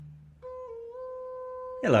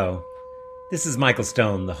Hello, this is Michael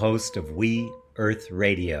Stone, the host of We Earth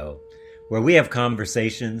Radio, where we have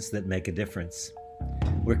conversations that make a difference.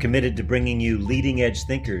 We're committed to bringing you leading edge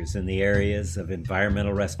thinkers in the areas of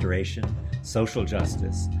environmental restoration, social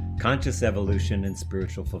justice, conscious evolution, and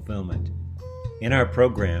spiritual fulfillment. In our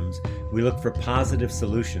programs, we look for positive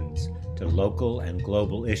solutions to local and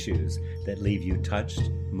global issues that leave you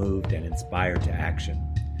touched, moved, and inspired to action.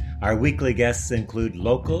 Our weekly guests include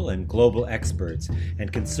local and global experts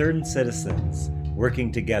and concerned citizens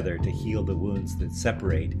working together to heal the wounds that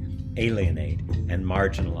separate, alienate, and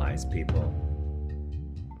marginalize people.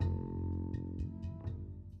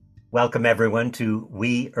 Welcome, everyone, to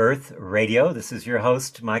We Earth Radio. This is your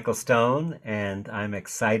host, Michael Stone, and I'm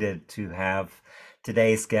excited to have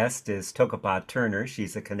today's guest is Tokopah Turner.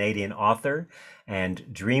 She's a Canadian author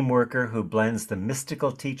and dream worker who blends the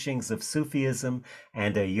mystical teachings of Sufism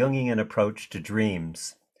and a Jungian approach to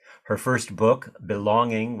dreams. Her first book,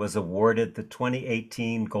 Belonging, was awarded the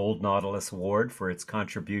 2018 Gold Nautilus Award for its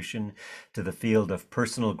contribution to the field of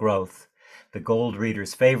personal growth, the Gold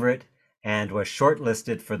Reader's Favorite, and was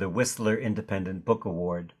shortlisted for the Whistler Independent Book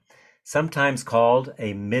Award. Sometimes called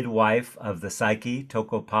a midwife of the psyche,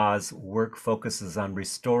 Tokopah's work focuses on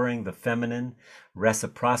restoring the feminine,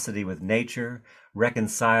 reciprocity with nature,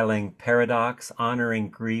 reconciling paradox, honoring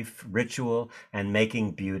grief, ritual, and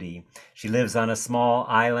making beauty. She lives on a small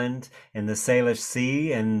island in the Salish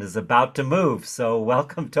Sea and is about to move. So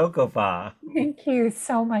welcome, Tokopah. Thank you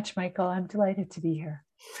so much, Michael. I'm delighted to be here.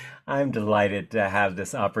 I'm delighted to have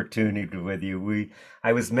this opportunity with you.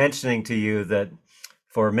 I was mentioning to you that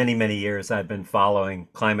for many, many years, I've been following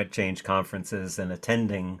climate change conferences and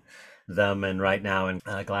attending them. And right now in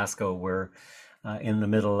Glasgow, we're in the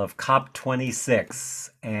middle of COP26.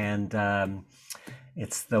 And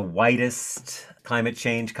it's the whitest climate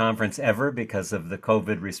change conference ever because of the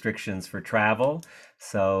COVID restrictions for travel.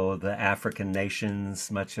 So the African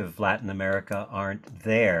nations, much of Latin America, aren't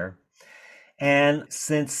there. And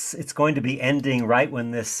since it's going to be ending right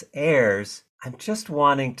when this airs, I'm just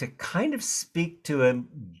wanting to kind of speak to a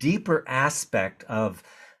deeper aspect of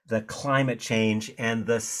the climate change and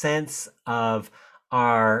the sense of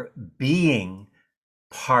our being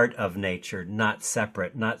part of nature, not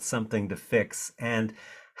separate, not something to fix, and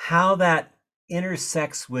how that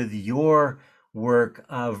intersects with your work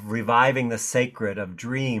of reviving the sacred, of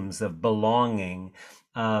dreams, of belonging,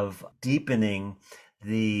 of deepening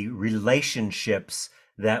the relationships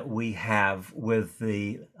that we have with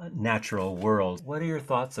the natural world. What are your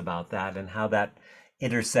thoughts about that and how that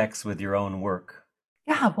intersects with your own work?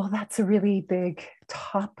 Yeah, well, that's a really big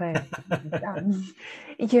topic. Um,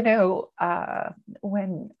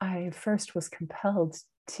 when I first was compelled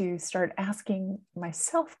to start asking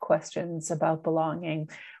myself questions about belonging,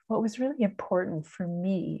 what was really important for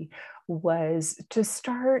me was to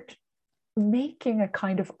start making a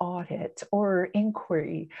kind of audit or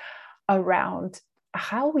inquiry around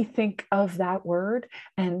how we think of that word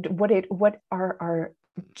and what are our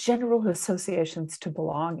general associations to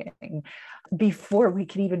belonging before we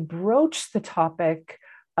can even broach the topic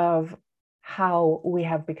of how we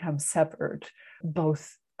have become severed,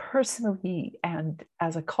 both personally and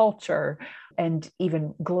as a culture, and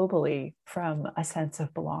even globally from a sense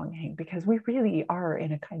of belonging, because we really are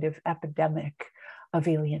in a kind of epidemic of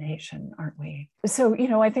alienation, aren't we? So,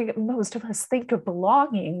 I think most of us think of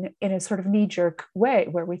belonging in a sort of knee-jerk way,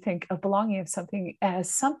 where we think of belonging of something as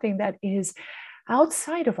something that is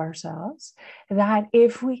outside of ourselves, that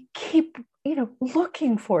if we keep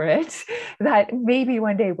looking for it, that maybe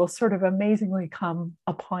one day we'll sort of amazingly come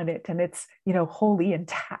upon it and it's wholly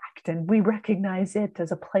intact, and we recognize it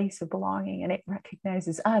as a place of belonging and it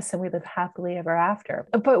recognizes us and we live happily ever after.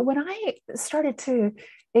 But when I started to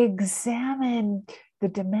examine the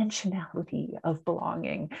dimensionality of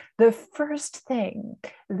belonging, the first thing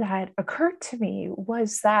that occurred to me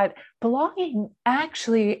was that belonging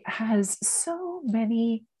actually has so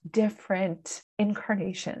many different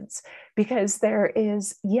incarnations, because there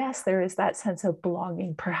is that sense of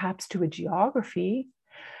belonging perhaps to a geography,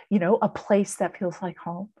 a place that feels like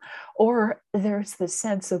home, or there's the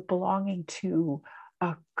sense of belonging to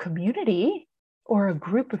a community or a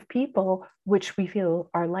group of people which we feel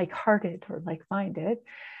are like-hearted or like-minded.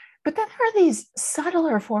 But then there are these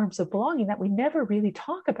subtler forms of belonging that we never really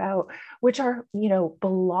talk about, which are,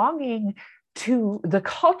 belonging to the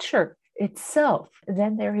culture itself.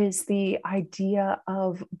 Then there is the idea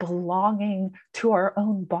of belonging to our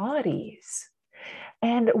own bodies.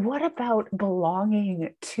 And what about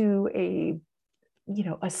belonging to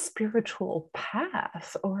a spiritual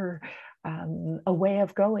path or a way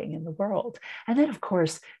of going in the world. And then, of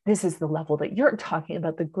course, this is the level that you're talking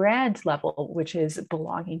about, the grand level, which is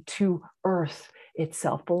belonging to Earth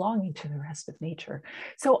itself, belonging to the rest of nature.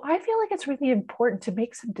 So I feel like it's really important to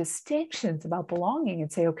make some distinctions about belonging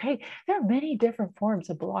and say, okay, there are many different forms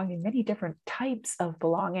of belonging, many different types of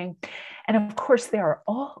belonging. And of course, they are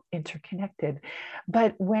all interconnected.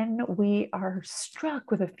 But when we are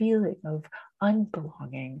struck with a feeling of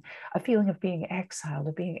unbelonging, a feeling of being exiled,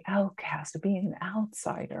 of being outcast, of being an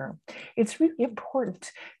outsider, it's really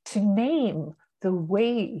important to name the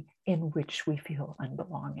way in which we feel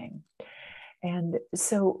unbelonging. And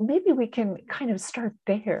so maybe we can kind of start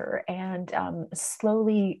there and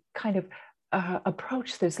slowly kind of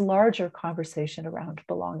approach this larger conversation around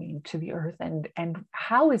belonging to the earth, and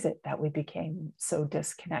how is it that we became so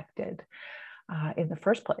disconnected in the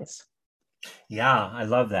first place? Yeah, I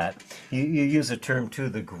love that. You use a term too,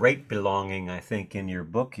 the great belonging, I think, in your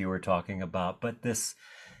book you were talking about. But this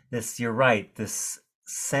you're right, this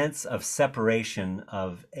sense of separation,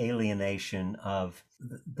 of alienation, of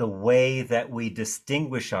the way that we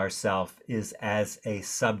distinguish ourselves is as a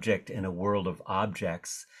subject in a world of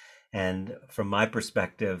objects. And from my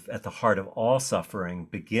perspective, at the heart of all suffering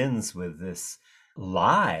begins with this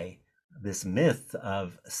lie, this myth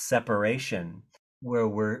of separation, where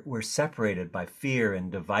we're separated by fear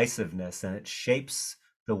and divisiveness, and it shapes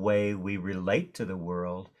the way we relate to the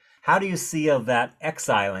world. How do you see of that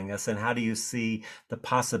exiling us, and how do you see the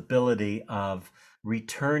possibility of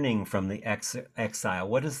returning from the exile?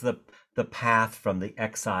 What is the path from the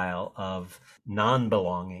exile of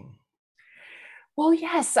non-belonging? Well,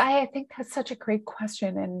 yes, I think that's such a great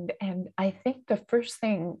question. And I think the first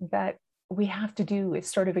thing that we have to do is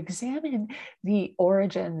sort of examine the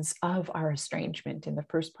origins of our estrangement in the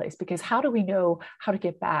first place. Because how do we know how to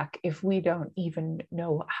get back if we don't even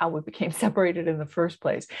know how we became separated in the first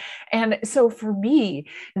place? And so for me,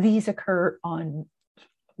 these occur on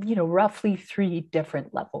roughly three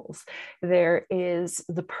different levels. There is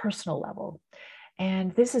the personal level.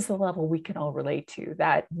 And this is the level we can all relate to,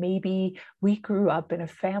 that maybe we grew up in a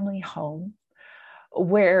family home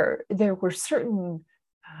where there were certain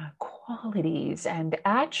qualities and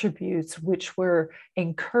attributes which were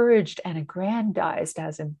encouraged and aggrandized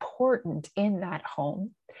as important in that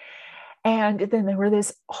home. And then there were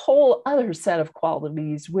this whole other set of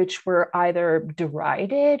qualities which were either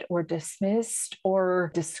derided or dismissed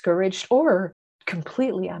or discouraged or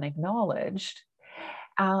completely unacknowledged.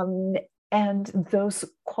 Um, and those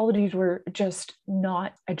qualities were just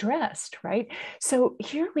not addressed, right? So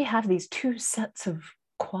here we have these two sets of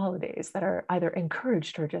qualities that are either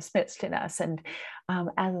encouraged or dismissed in us. And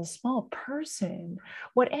as a small person,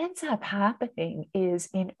 what ends up happening is,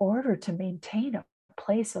 in order to maintain a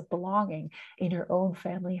place of belonging in your own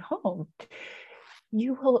family home,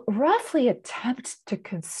 you will roughly attempt to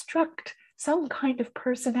construct some kind of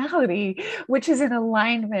personality which is in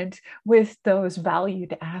alignment with those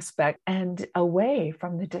valued aspects and away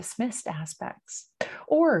from the dismissed aspects.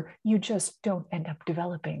 Or you just don't end up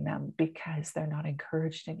developing them because they're not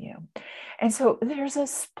encouraged in you. And so there's a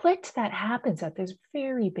split that happens at this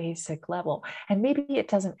very basic level. And maybe it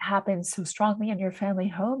doesn't happen so strongly in your family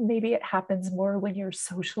home. Maybe it happens more when you're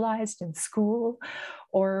socialized in school,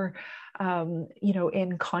 or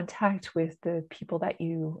in contact with the people that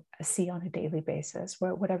you see on a daily basis,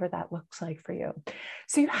 whatever that looks like for you.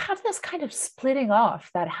 So you have this kind of splitting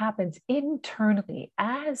off that happens internally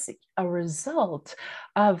as a result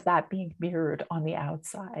of that being mirrored on the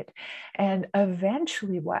outside. And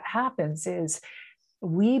eventually what happens is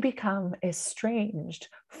we become estranged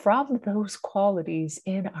from those qualities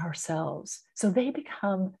in ourselves. So they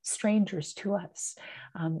become strangers to us.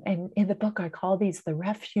 And in the book, I call these the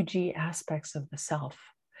refugee aspects of the self,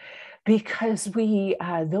 because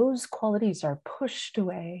those qualities are pushed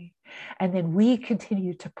away, and then we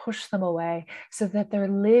continue to push them away so that they're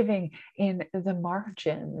living in the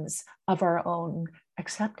margins of our own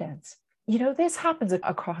acceptance. This happens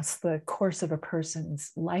across the course of a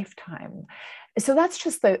person's lifetime. So that's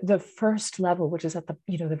just the first level, which is at the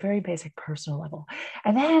very basic personal level.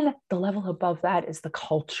 And then the level above that is the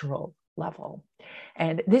cultural level.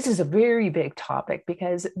 And this is a very big topic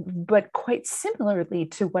but quite similarly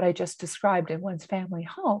to what I just described in one's family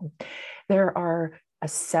home, there are a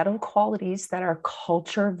set of qualities that our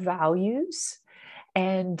culture values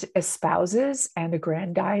and espouses and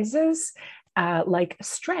aggrandizes. like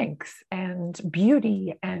strength and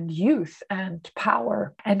beauty and youth and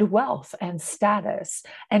power and wealth and status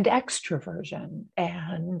and extroversion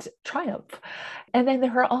and triumph. And then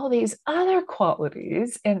there are all these other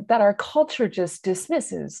qualities that our culture just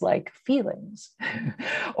dismisses, like feelings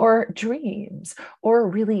or dreams, or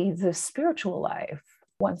really the spiritual life,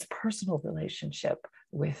 one's personal relationship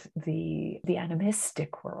with the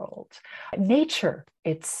animistic world, nature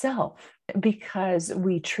itself, because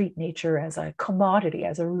we treat nature as a commodity,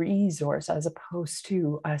 as a resource, as opposed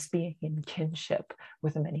to us being in kinship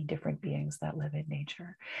with the many different beings that live in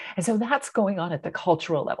nature. And so that's going on at the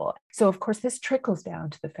cultural level. So, of course, this trickles down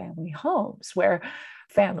to the family homes, where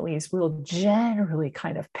families will generally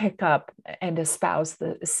kind of pick up and espouse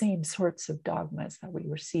the same sorts of dogmas that we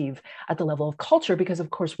receive at the level of culture, because, of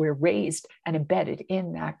course, we're raised and embedded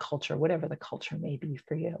in that culture, whatever the culture may be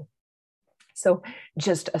for you. So,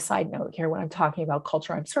 just a side note here, when I'm talking about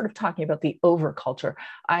culture, I'm sort of talking about the over culture.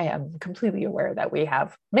 I am completely aware that we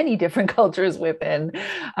have many different cultures within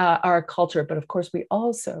our culture, but of course, we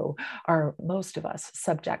also are, most of us,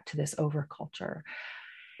 subject to this over culture.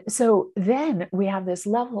 So then we have this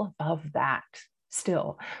level above that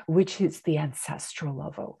still, which is the ancestral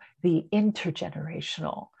level, the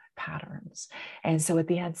intergenerational patterns. And so at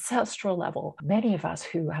the ancestral level, many of us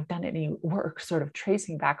who have done any work sort of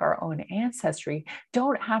tracing back our own ancestry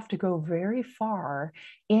don't have to go very far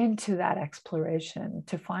into that exploration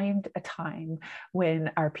to find a time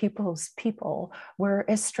when our people's people were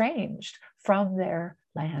estranged from their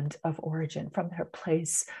land of origin, from their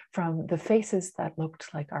place, from the faces that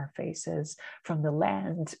looked like our faces, from the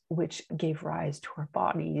land which gave rise to our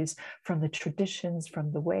bodies, from the traditions,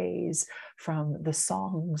 from the ways, from the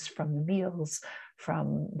songs, from the meals,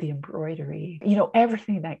 from the embroidery,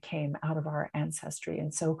 everything that came out of our ancestry.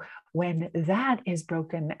 And so when that is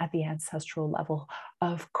broken at the ancestral level,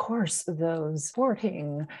 of course, those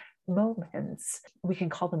sporting moments, we can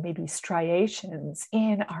call them maybe striations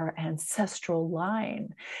in our ancestral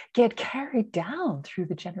line, get carried down through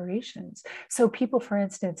the generations. So people, for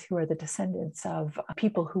instance, who are the descendants of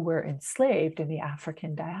people who were enslaved in the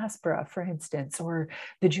African diaspora, for instance, or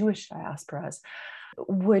the Jewish diasporas,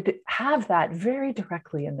 would have that very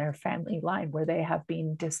directly in their family line, where they have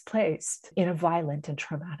been displaced in a violent and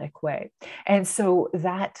traumatic way. And so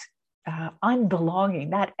that unbelonging,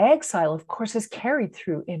 that exile, of course, is carried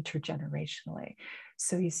through intergenerationally.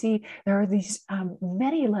 So you see, there are these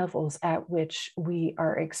many levels at which we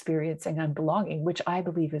are experiencing unbelonging, which I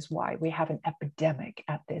believe is why we have an epidemic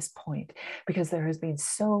at this point, because there has been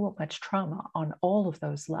so much trauma on all of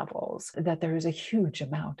those levels that there is a huge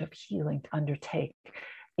amount of healing to undertake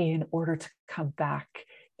in order to come back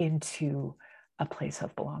into a place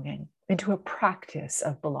of belonging, into a practice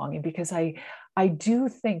of belonging, because I do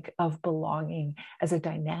think of belonging as a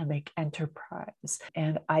dynamic enterprise.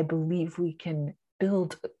 And I believe we can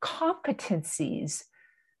build competencies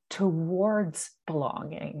towards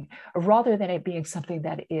belonging rather than it being something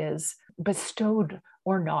that is bestowed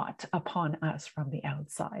or not upon us from the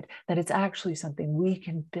outside, that it's actually something we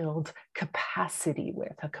can build capacity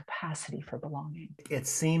with, a capacity for belonging. It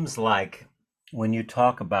seems like when you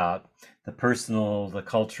talk about the personal, the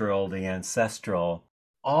cultural, the ancestral,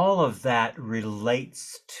 all of that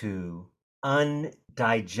relates to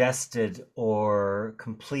undigested or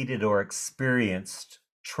completed or experienced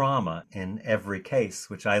trauma in every case,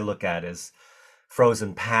 which I look at as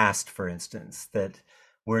frozen past, for instance, that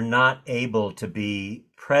we're not able to be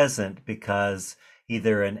present because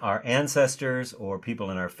either in our ancestors or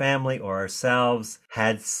people in our family or ourselves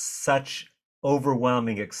had such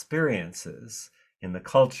overwhelming experiences in the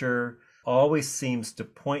culture. Always seems to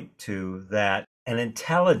point to that an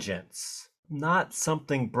intelligence, not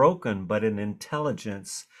something broken, but an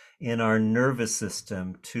intelligence in our nervous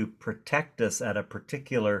system to protect us at a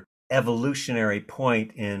particular evolutionary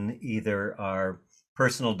point in either our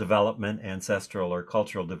personal development, ancestral or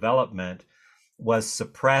cultural development, was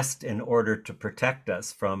suppressed in order to protect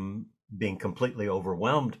us from being completely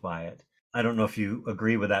overwhelmed by it. I don't know if you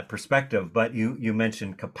agree with that perspective, but you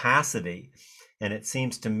mentioned capacity. And it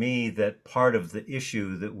seems to me that part of the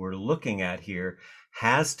issue that we're looking at here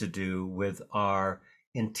has to do with our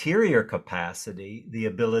interior capacity, the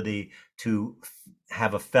ability to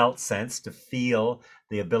have a felt sense, to feel,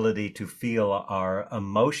 the ability to feel our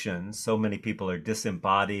emotions. So many people are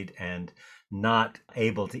disembodied and not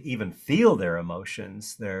able to even feel their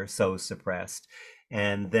emotions. They're so suppressed.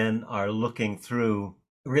 And then are looking through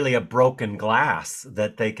really a broken glass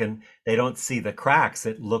that they don't see the cracks.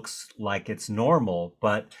 It looks like it's normal,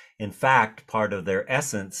 but in fact, part of their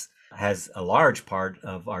essence has a large part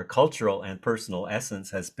of our cultural and personal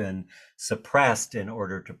essence has been suppressed in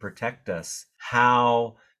order to protect us.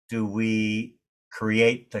 How do we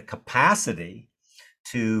create the capacity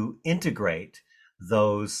to integrate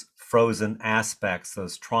those frozen aspects,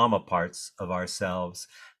 those trauma parts of ourselves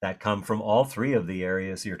that come from all three of the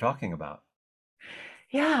areas you're talking about?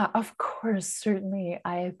 Yeah, of course, certainly.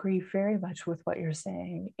 I agree very much with what you're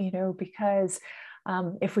saying, because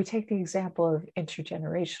if we take the example of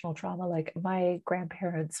intergenerational trauma, like my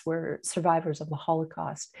grandparents were survivors of the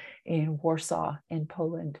Holocaust in Warsaw, in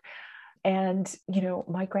Poland. And,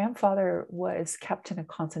 my grandfather was kept in a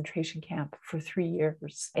concentration camp for 3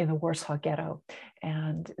 years in the Warsaw Ghetto.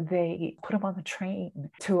 And they put him on the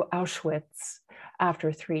train to Auschwitz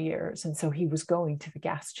after 3 years. And so he was going to the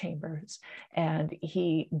gas chambers and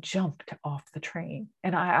he jumped off the train.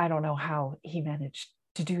 And I don't know how he managed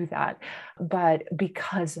to do that. But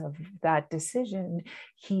because of that decision,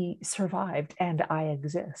 he survived and I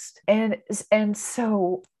exist. And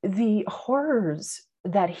so the horrors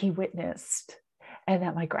that he witnessed and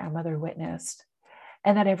that my grandmother witnessed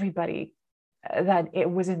and that everybody that it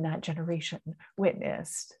was in that generation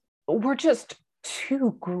witnessed were just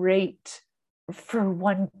too great for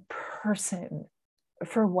one person,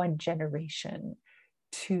 for one generation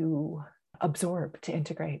to absorb, to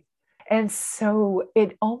integrate. And so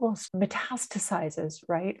it almost metastasizes,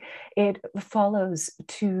 right? It follows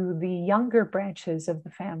to the younger branches of the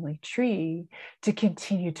family tree to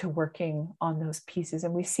continue to working on those pieces.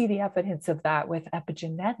 And we see the evidence of that with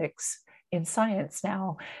epigenetics in science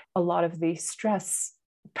now. A lot of the stress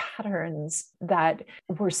patterns that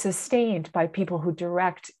were sustained by people who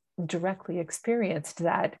directly experienced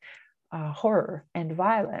that horror and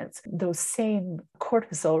violence, those same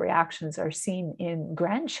cortisol reactions are seen in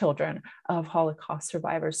grandchildren of Holocaust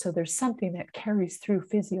survivors. So there's something that carries through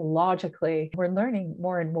physiologically. We're learning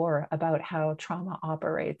more and more about how trauma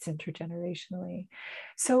operates intergenerationally.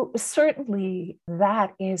 So certainly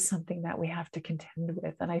that is something that we have to contend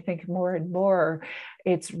with. And I think more and more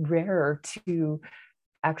it's rare to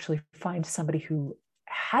actually find somebody who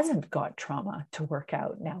hasn't got trauma to work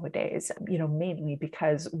out nowadays, mainly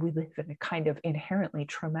because we live in a kind of inherently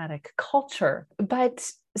traumatic culture. But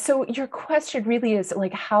so your question really is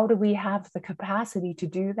like, how do we have the capacity to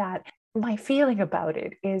do that? My feeling about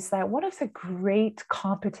it is that one of the great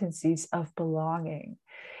competencies of belonging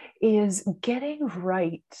is getting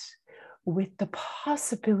right with the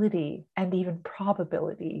possibility and even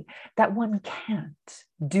probability that one can't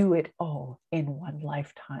do it all in one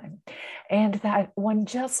lifetime, and that one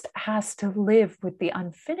just has to live with the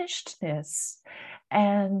unfinishedness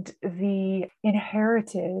and the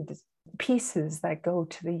inherited pieces that go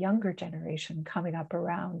to the younger generation coming up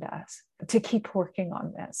around us to keep working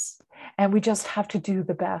on this. And we just have to do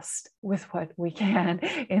the best with what we can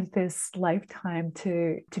in this lifetime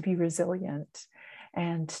to be resilient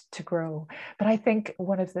and to grow. But I think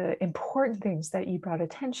one of the important things that you brought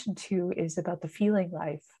attention to is about the feeling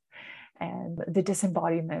life and the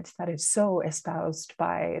disembodiment that is so espoused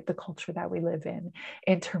by the culture that we live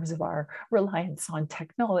in terms of our reliance on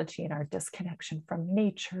technology and our disconnection from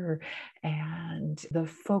nature and the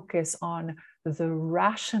focus on the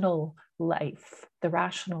rational life, the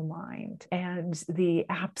rational mind, and the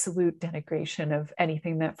absolute denigration of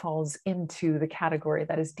anything that falls into the category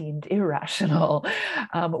that is deemed irrational,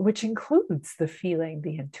 which includes the feeling,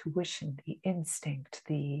 the intuition, the instinct,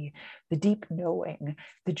 the deep knowing,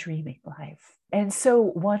 the dreaming life. And so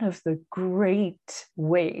one of the great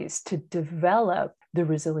ways to develop the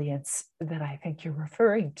resilience that I think you're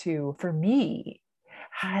referring to, for me,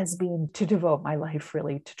 has been to devote my life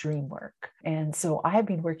really to dream work. And so I've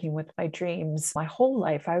been working with my dreams my whole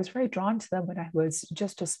life. I was very drawn to them when I was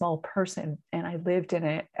just a small person. And I lived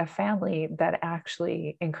in a family that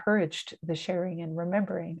actually encouraged the sharing and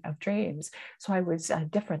remembering of dreams. So I was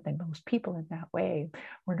different than most people in that way.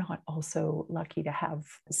 We're not also lucky to have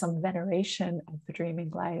some veneration of the dreaming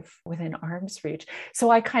life within arm's reach. So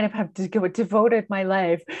I kind of have devoted my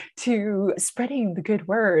life to spreading the good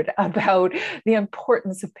word about the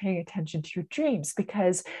importance of paying attention to your dreams,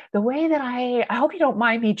 because the way that I hope you don't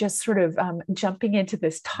mind me just sort of jumping into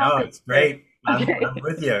this No, topic. it's great. Okay, I'm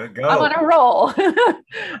with you. I'm Go. on a roll.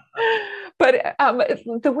 But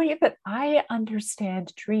the way that I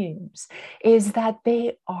understand dreams is that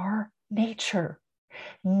they are nature,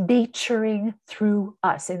 naturing through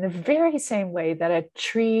us in the very same way that a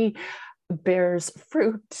tree bears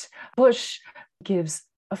fruit, bush gives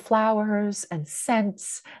flowers and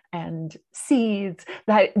scents and seeds,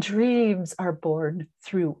 that dreams are born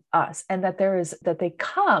through us, and that they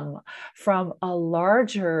come from a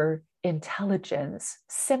larger intelligence,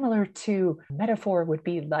 similar to metaphor would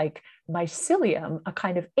be like mycelium, a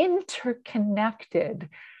kind of interconnected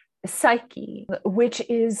psyche, which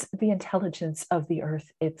is the intelligence of the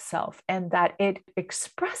earth itself, and that it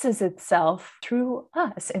expresses itself through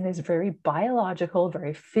us in this very biological,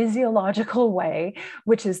 very physiological way,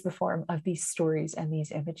 which is the form of these stories and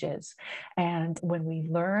these images. And when we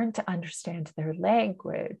learn to understand their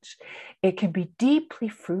language, it can be deeply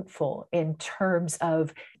fruitful in terms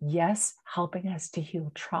of, yes, helping us to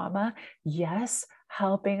heal trauma, yes,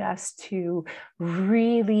 helping us to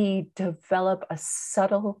really develop a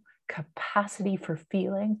subtle capacity for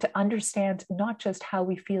feeling, to understand not just how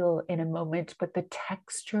we feel in a moment, but the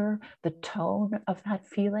texture, the tone of that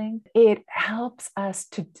feeling. It helps us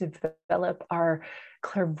to develop our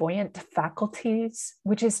clairvoyant faculties,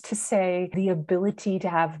 which is to say, the ability to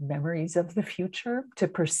have memories of the future, to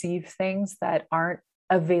perceive things that aren't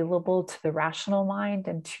available to the rational mind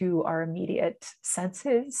and to our immediate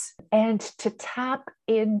senses, and to tap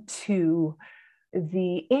into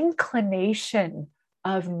the inclination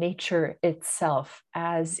of nature itself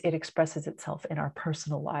as it expresses itself in our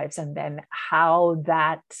personal lives, and then how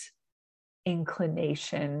that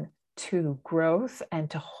inclination to growth and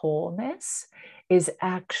to wholeness is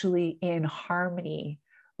actually in harmony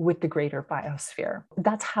with the greater biosphere.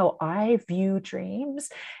 That's how I view dreams.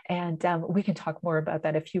 And we can talk more about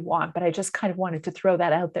that if you want, but I just kind of wanted to throw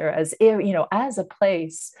that out there as, as a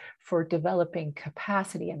place for developing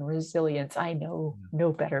capacity and resilience. I know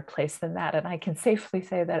no better place than that. And I can safely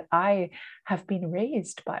say that I have been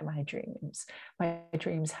raised by my dreams. My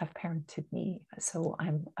dreams have parented me. So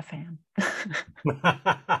I'm a fan.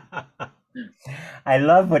 I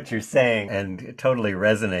love what you're saying and totally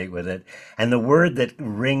resonate with it. And the word that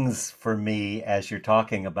rings for me as you're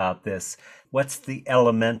talking about this, what's the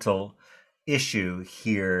elemental issue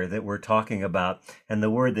here that we're talking about? And the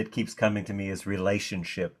word that keeps coming to me is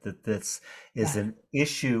relationship, that this is an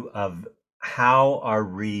issue of how are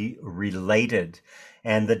we related,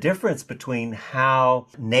 and the difference between how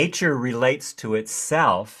nature relates to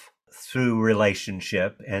itself through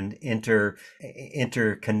relationship and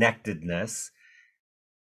interconnectedness.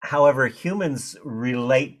 However, humans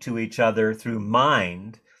relate to each other through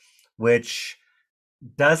mind, which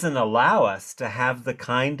doesn't allow us to have the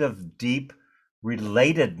kind of deep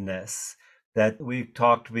relatedness that we've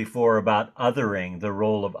talked before about othering, the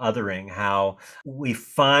role of othering, how we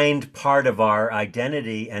find part of our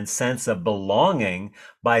identity and sense of belonging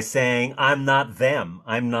by saying, I'm not them,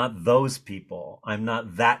 I'm not those people, I'm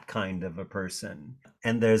not that kind of a person.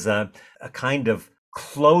 And there's a kind of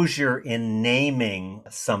closure in naming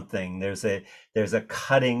something. There's a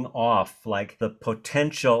cutting off, like the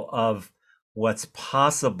potential of what's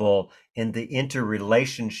possible in the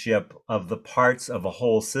interrelationship of the parts of a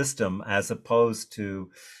whole system, as opposed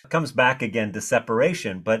to, comes back again to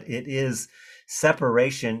separation, but it is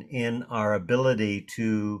separation in our ability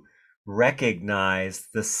to recognize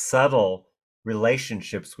the subtle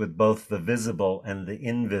relationships with both the visible and the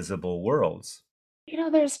invisible worlds.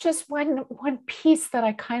 There's just one piece that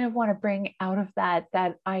I kind of want to bring out of that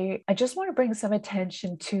I just want to bring some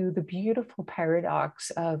attention to the beautiful paradox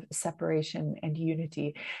of separation and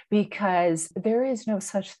unity, because there is no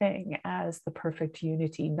such thing as the perfect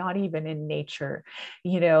unity, not even in nature.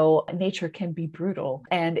 Nature can be brutal,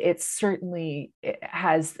 and it certainly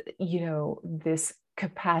has, this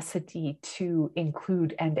capacity to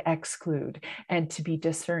include and exclude and to be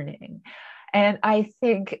discerning. And I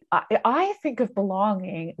think of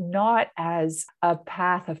belonging not as a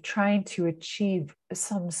path of trying to achieve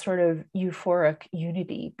some sort of euphoric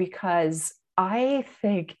unity, because I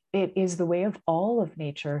think it is the way of all of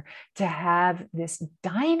nature to have this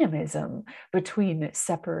dynamism between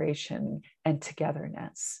separation and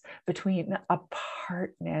togetherness, between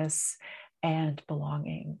apartness and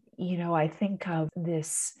belonging. I think of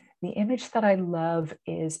this, the image that I love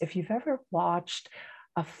is, if you've ever watched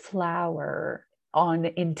a flower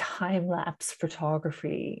in time-lapse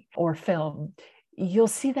photography or film, you'll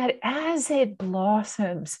see that as it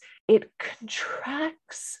blossoms, it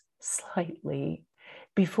contracts slightly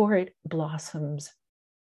before it blossoms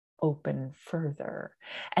open further.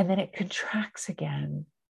 And then it contracts again,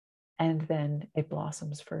 and then it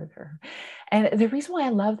blossoms further. And the reason why I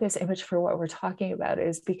love this image for what we're talking about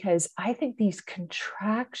is because I think these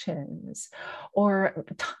contractions or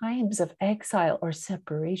times of exile or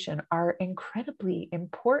separation are incredibly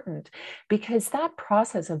important, because that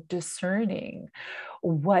process of discerning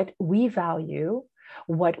what we value,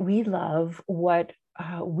 what we love, what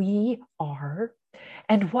we are,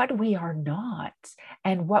 and what we are not,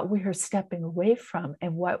 and what we are stepping away from,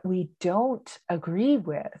 and what we don't agree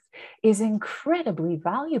with is incredibly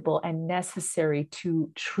valuable and necessary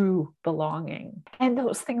to true belonging. And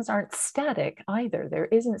those things aren't static either. There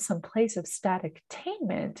isn't some place of static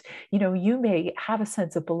attainment. You may have a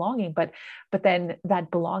sense of belonging, but then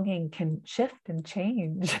that belonging can shift and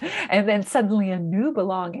change. And then suddenly a new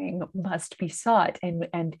belonging must be sought.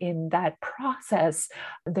 And in that process,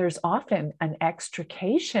 there's often an extrication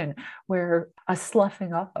where a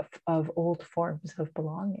sloughing off of old forms of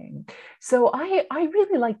belonging. So I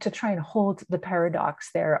really like to try and hold the paradox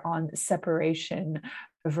there on separation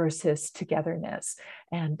versus togetherness,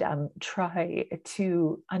 and try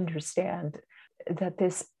to understand that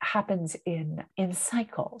this happens in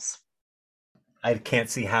cycles. I can't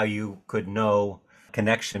see how you could know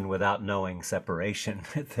connection without knowing separation.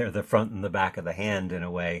 They're the front and the back of the hand in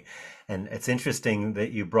a way. And it's interesting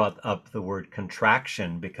that you brought up the word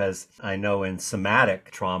contraction, because I know in somatic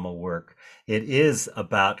trauma work, it is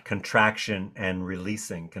about contraction and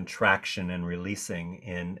releasing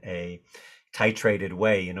in a titrated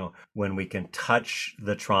way, when we can touch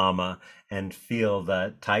the trauma and feel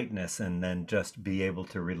the tightness and then just be able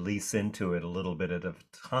to release into it a little bit at a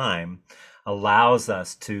time, allows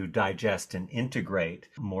us to digest and integrate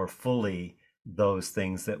more fully those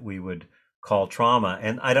things that we would call trauma.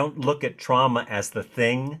 And I don't look at trauma as the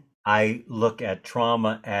thing. I look at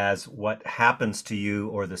trauma as what happens to you,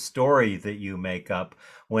 or the story that you make up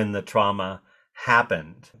when the trauma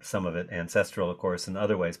happened. Some of it ancestral, of course, in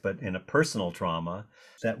other ways, but in a personal trauma,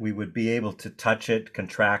 that we would be able to touch it,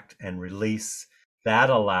 contract, and release. That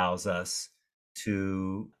allows us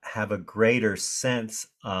to have a greater sense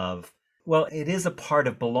of, well, it is a part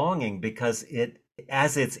of belonging, because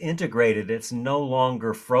as it's integrated, it's no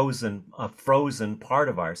longer a frozen part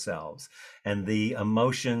of ourselves. And the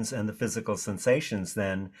emotions and the physical sensations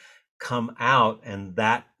then come out, and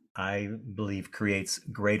that, I believe, creates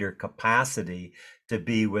greater capacity to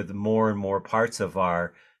be with more and more parts of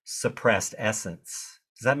our suppressed essence.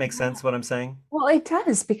 Does that make sense, what I'm saying? Well, it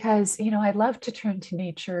does, because I love to turn to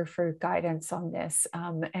nature for guidance on this.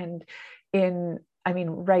 And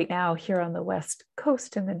right now here on the West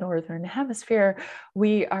Coast in the Northern Hemisphere,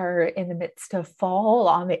 we are in the midst of fall,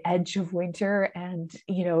 on the edge of winter. And,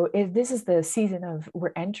 this is the season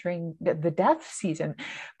we're entering the death season.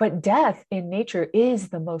 But death in nature is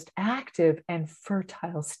the most active and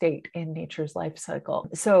fertile state in nature's life cycle.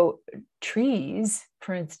 So trees,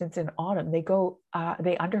 for instance, in autumn,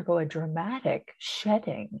 they undergo a dramatic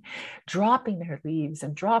shedding, dropping their leaves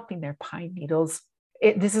and dropping their pine needles.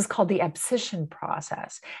 This is called the abscission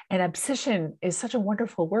process. And abscission is such a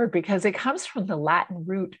wonderful word because it comes from the Latin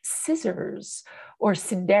root scissors, or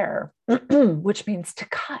scindere, which means to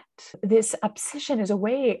cut. This abscission is a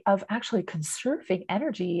way of actually conserving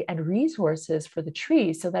energy and resources for the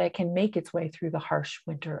tree so that it can make its way through the harsh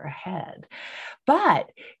winter ahead. But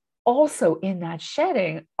also in that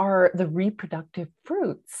shedding are the reproductive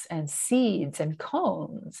fruits and seeds and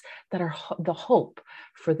cones that are the hope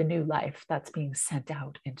for the new life that's being sent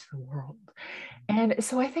out into the world. And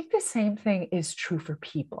so I think the same thing is true for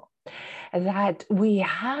people, that we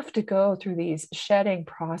have to go through these shedding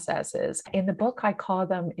processes. In the book, I call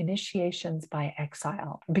them initiations by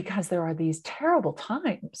exile, because there are these terrible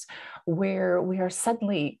times where we are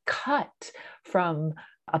suddenly cut from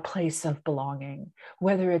a place of belonging,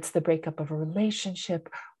 whether it's the breakup of a relationship,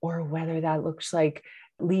 or whether that looks like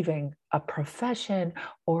leaving a profession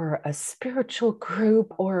or a spiritual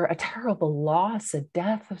group, or a terrible loss, a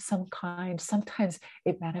death of some kind. Sometimes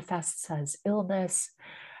it manifests as illness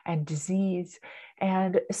and disease.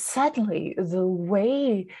 And suddenly the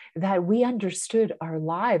way that we understood our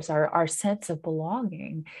lives, our sense of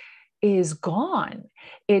belonging, is gone.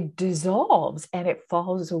 It dissolves and it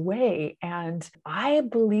falls away. And I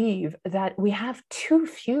believe that we have too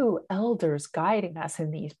few elders guiding us in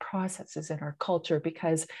these processes in our culture,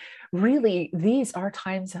 because really these are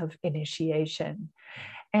times of initiation.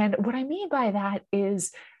 And what I mean by that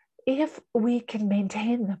is, if we can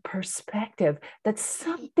maintain the perspective that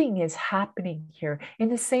something is happening here in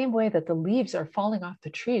the same way that the leaves are falling off the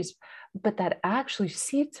trees, but that actually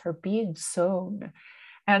seeds are being sown,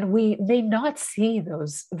 and we may not see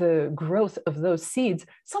the growth of those seeds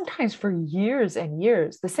sometimes for years and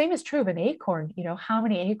years. The same is true of an acorn. How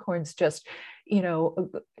many acorns just,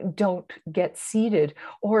 don't get seeded,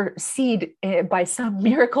 or seed by some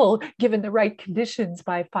miracle, given the right conditions,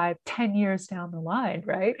 by 5-10 years down the line,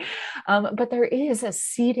 right? But there is a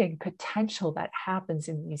seeding potential that happens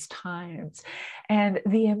in these times. And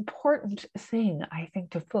the important thing, I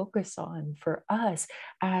think, to focus on for us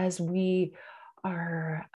as we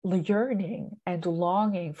are yearning and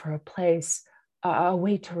longing for a place, a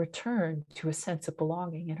way to return to a sense of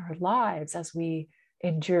belonging in our lives as we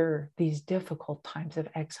endure these difficult times of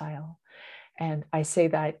exile. And I say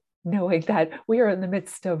that knowing that we are in the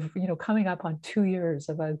midst of, coming up on 2 years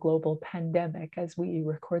of a global pandemic as we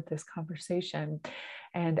record this conversation,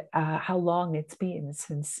 and how long it's been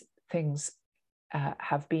since things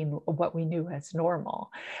have been what we knew as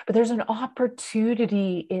normal. But there's an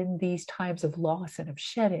opportunity in these times of loss and of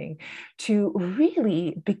shedding to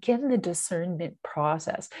really begin the discernment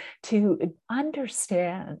process, to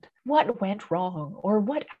understand what went wrong or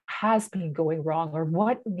what has been going wrong or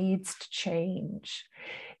what needs to change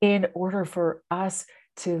in order for us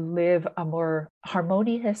to live a more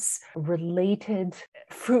harmonious, related,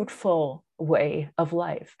 fruitful way of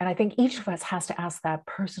life. And I think each of us has to ask that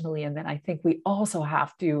personally. And then I think we also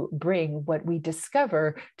have to bring what we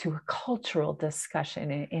discover to a cultural discussion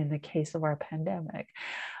in the case of our pandemic.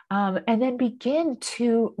 And then begin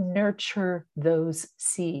to nurture those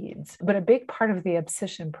seeds. But a big part of the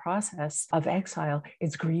abscission process of exile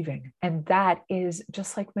is grieving. And that is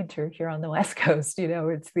just like winter here on the West Coast.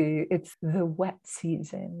 It's the wet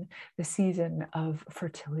season, the season of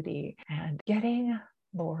fertility, and getting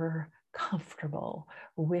more comfortable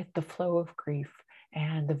with the flow of grief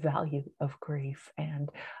and the value of grief, and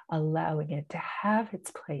allowing it to have its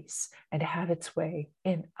place and have its way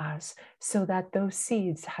in us so that those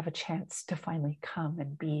seeds have a chance to finally come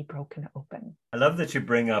and be broken open. I love that you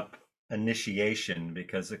bring up initiation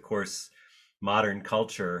because, of course, modern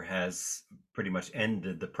culture has pretty much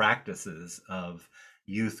ended the practices of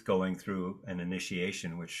youth going through an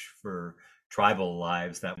initiation, which for tribal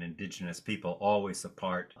lives, that indigenous people, always a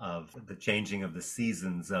part of the changing of the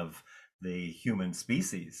seasons of the human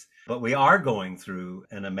species. But we are going through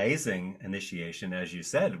an amazing initiation, as you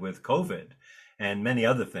said, with COVID, and many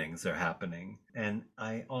other things are happening. And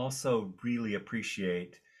I also really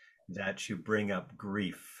appreciate that you bring up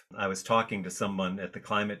grief. I was talking to someone at the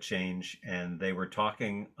climate change, and they were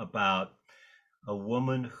talking about a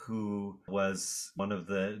woman who was one of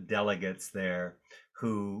the delegates there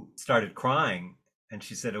who started crying, and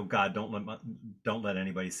she said, "Oh God, don't let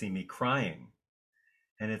anybody see me crying."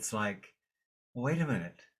 And it's like, wait a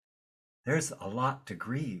minute, there's a lot to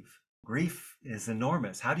grieve. Grief is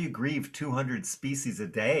enormous. How do you grieve 200 species a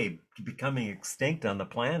day becoming extinct on the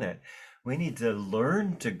planet? We need to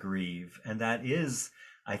learn to grieve. And that is,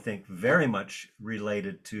 I think, very much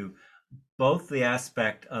related to both the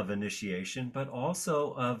aspect of initiation, but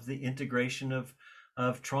also of the integration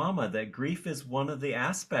of trauma, that grief is one of the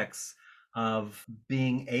aspects of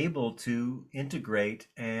being able to integrate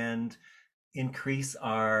and increase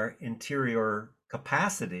our interior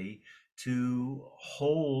capacity to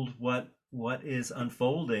hold what is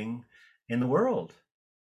unfolding in the world.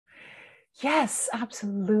 Yes,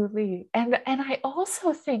 absolutely. And I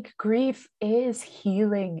also think grief is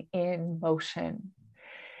healing in motion.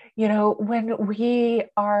 When we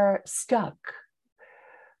are stuck,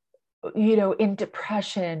 in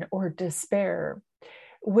depression or despair,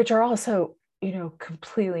 which are also,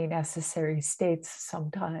 completely necessary states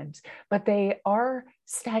sometimes, but they are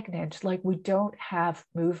stagnant, like we don't have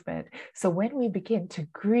movement. So when we begin to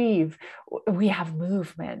grieve, we have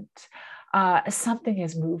movement. Something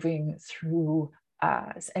is moving through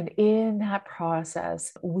us. And in that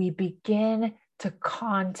process, we begin to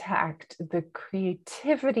contact the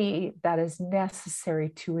creativity that is necessary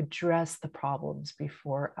to address the problems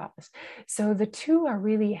before us. So the two are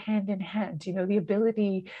really hand in hand, the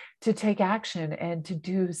ability to take action and to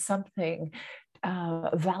do something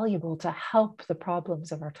valuable to help the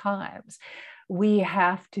problems of our times. We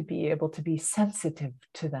have to be able to be sensitive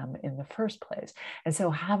to them in the first place. And so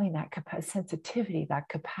having that sensitivity, that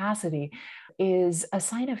capacity is a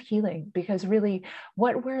sign of healing, because really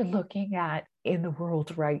what we're looking at in the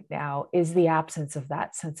world right now is the absence of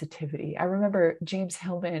that sensitivity. I remember James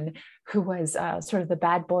Hillman, who was sort of the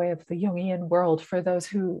bad boy of the Jungian world. For those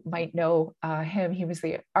who might know him, he was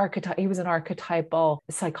the archetype. He was an archetypal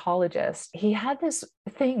psychologist. He had this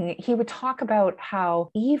thing. He would talk about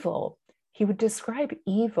how evil. He would describe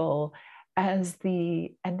evil as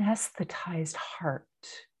the anesthetized heart.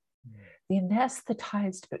 The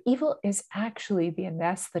anesthetized evil is actually the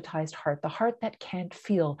anesthetized heart, the heart that can't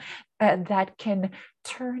feel, that can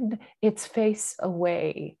turn its face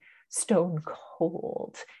away stone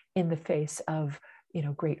cold in the face of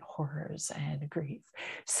great horrors and grief.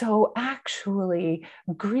 So actually,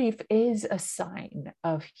 grief is a sign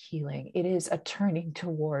of healing. It is a turning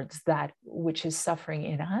towards that which is suffering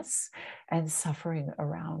in us and suffering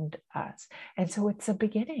around us. And so it's a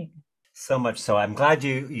beginning. So much so. I'm glad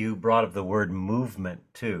you brought up the word movement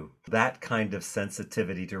too. That kind of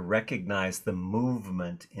sensitivity to recognize the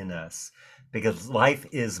movement in us, because life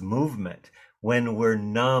is movement. When we're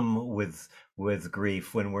numb with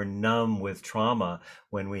grief, when we're numb with trauma,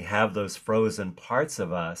 when we have those frozen parts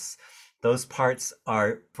of us, those parts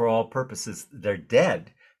are, for all purposes, they're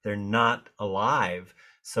dead. They're not alive.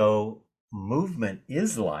 So movement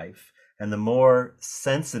is life. And the more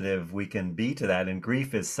sensitive we can be to that, and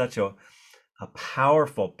grief is such a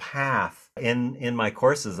powerful path. In my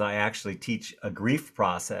courses, I actually teach a grief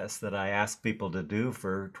process that I ask people to do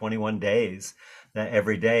for 21 days, that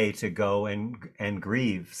every day to go and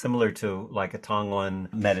grieve, similar to like a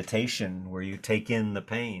Tonglen meditation where you take in the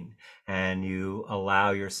pain and you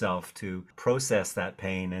allow yourself to process that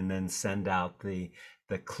pain and then send out the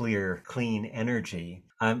clear, clean energy.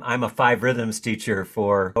 I'm a five rhythms teacher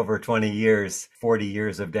for over 20 years, 40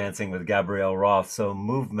 years of dancing with Gabrielle Roth. So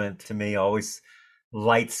movement to me always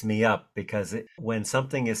lights me up because when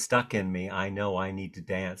something is stuck in me, I know I need to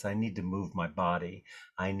dance. I need to move my body.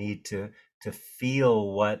 I need to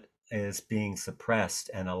feel what is being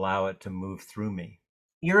suppressed and allow it to move through me.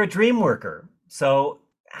 You're a dream worker. So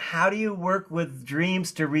how do you work with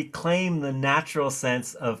dreams to reclaim the natural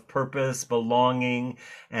sense of purpose, belonging,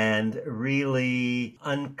 and really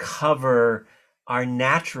uncover our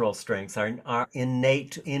natural strengths, our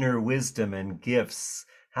innate inner wisdom and gifts?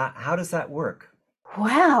 How does that work?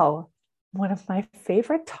 Wow, one of my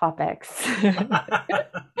favorite topics.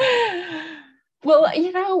 Well,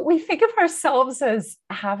 we think of ourselves as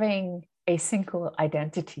having a single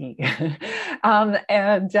identity.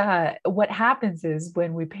 And what happens is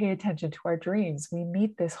when we pay attention to our dreams, we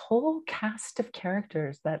meet this whole cast of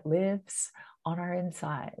characters that lives on our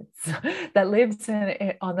insides, that lives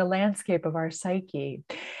on the landscape of our psyche.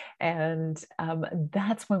 And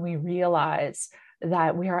that's when we realize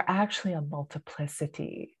that we are actually a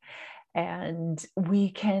multiplicity. And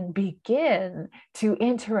we can begin to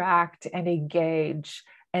interact and engage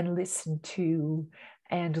and listen to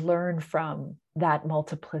and learn from that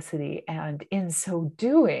multiplicity. And in so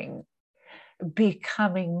doing,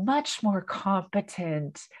 becoming much more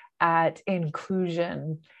competent at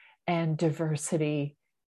inclusion and diversity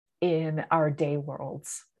in our day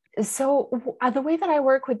worlds. So the way that I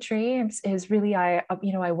work with dreams is really I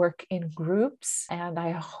work in groups and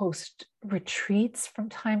I host retreats from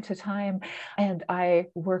time to time, and I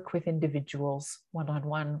work with individuals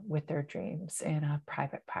one-on-one with their dreams in a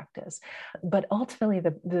private practice. But ultimately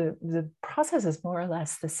the process is more or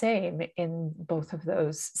less the same in both of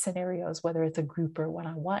those scenarios, whether it's a group or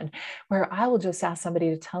one-on-one, where I will just ask somebody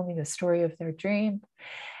to tell me the story of their dream.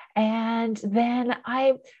 And then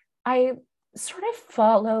I sort of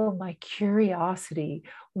follow my curiosity,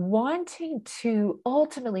 wanting to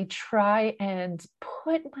ultimately try and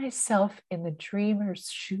put myself in the dreamer's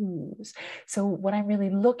shoes. So, what I'm really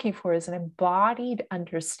looking for is an embodied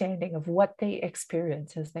understanding of what they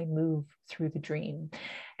experience as they move through the dream.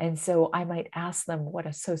 And so, I might ask them what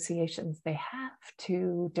associations they have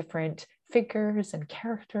to different figures and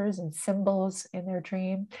characters and symbols in their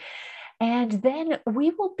dream. And then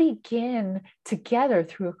we will begin together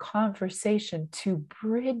through a conversation to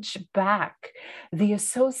bridge back the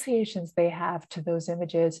associations they have to those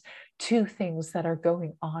images to things that are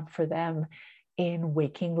going on for them in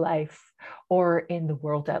waking life or in the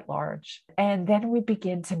world at large. And then we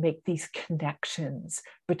begin to make these connections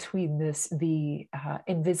between the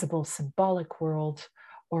invisible symbolic world,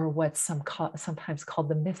 or what's sometimes called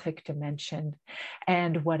the mythic dimension,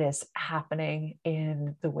 and what is happening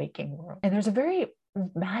in the waking world. And there's a very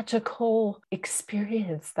magical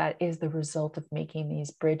experience that is the result of making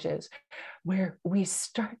these bridges, where we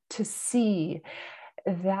start to see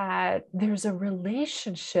that there's a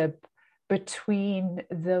relationship between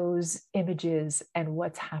those images and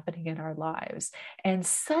what's happening in our lives. And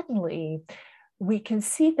suddenly we can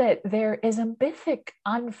see that there is a mythic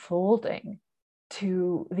unfolding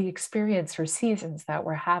to the experience or seasons that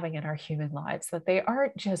we're having in our human lives, that they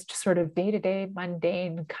aren't just sort of day-to-day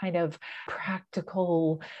mundane kind of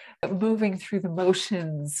practical moving through the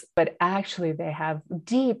motions, but actually they have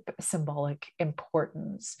deep symbolic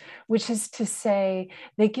importance, which is to say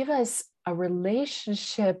they give us a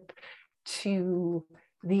relationship to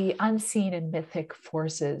the unseen and mythic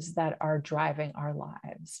forces that are driving our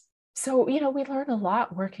lives. So, we learn a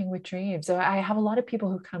lot working with dreams. So I have a lot of people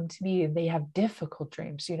who come to me and they have difficult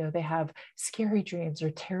dreams. They have scary dreams or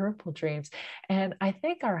terrible dreams. And I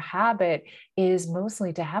think our habit is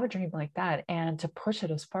mostly to have a dream like that and to push it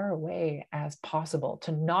as far away as possible,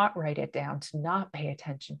 to not write it down, to not pay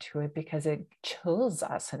attention to it because it chills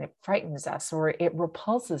us and it frightens us or it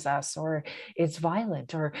repulses us or it's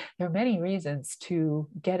violent, or there are many reasons to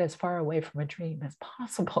get as far away from a dream as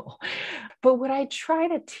possible. But what I try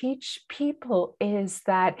to teach people is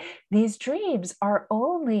that these dreams are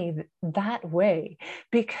only that way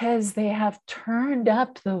because they have turned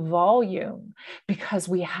up the volume, because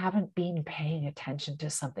we haven't been paying attention to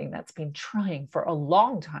something that's been trying for a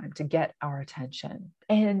long time to get our attention.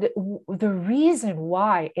 And the reason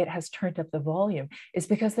why it has turned up the volume is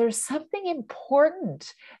because there's something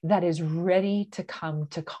important that is ready to come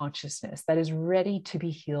to consciousness, that is ready to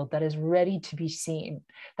be healed, that is ready to be seen.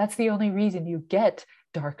 That's the only reason you get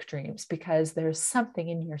dark dreams, because there's something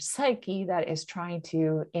in your psyche that is trying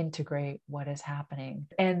to integrate what is happening.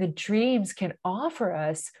 And the dreams can offer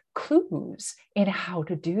us clues in how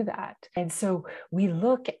to do that. And so we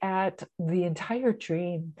look at the entire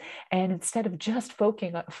dream, and instead of just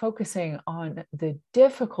focusing on the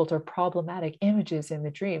difficult or problematic images in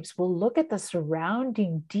the dreams, we'll look at the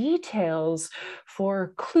surrounding details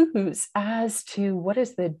for clues as to what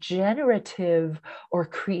is the generative or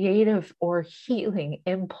creative or healing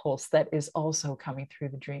impulse that is also coming through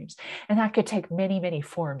the dreams. And that could take many, many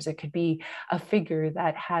forms. It could be a figure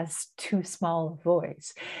that has too small a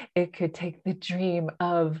voice. It could take the dream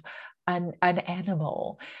of an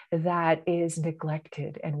animal that is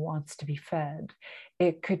neglected and wants to be fed.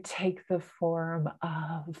 It could take the form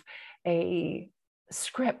of a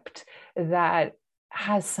script that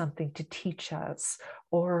has something to teach us,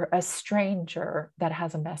 or a stranger that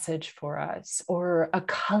has a message for us, or a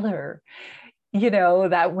color,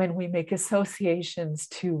 that when we make associations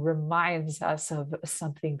to reminds us of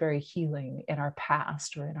something very healing in our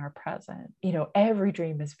past or in our present. Every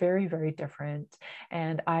dream is very, very different.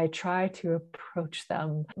 And I try to approach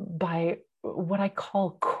them by what I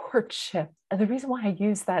call courtship. And the reason why I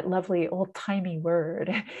use that lovely old-timey word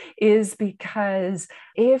is because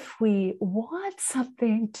if we want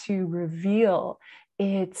something to reveal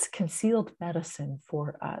its concealed medicine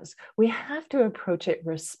for us, we have to approach it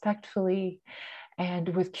respectfully and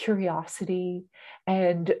with curiosity,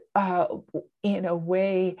 and in a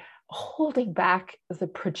way holding back the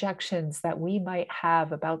projections that we might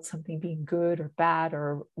have about something being good or bad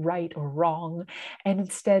or right or wrong, and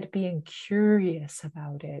instead being curious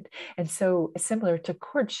about it. And so, similar to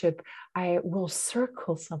courtship, I will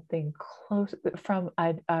circle something close from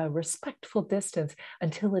a respectful distance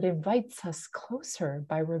until it invites us closer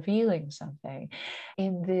by revealing something.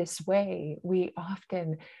 In this way, we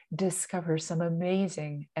often discover some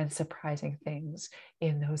amazing and surprising things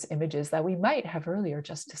in those images that we might have earlier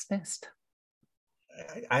just dismissed.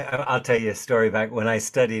 I'll tell you a story back when I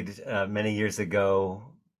studied many years ago,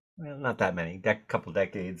 well, not that many, a couple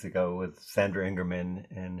decades ago, with Sandra Ingerman,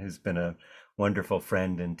 and who's been a wonderful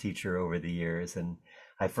friend and teacher over the years. And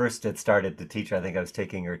I first had started to teach, I think I was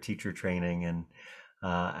taking her teacher training, and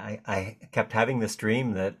I kept having this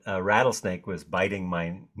dream that a rattlesnake was biting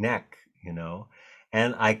my neck,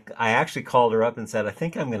 and I actually called her up and said, I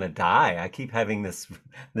think I'm going to die. I keep having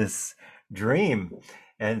this dream.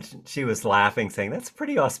 And she was laughing, saying, that's a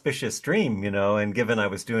pretty auspicious dream, and given I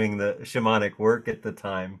was doing the shamanic work at the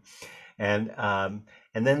time. And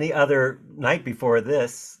then the other night before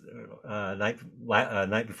this,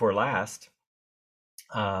 night before last,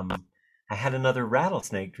 I had another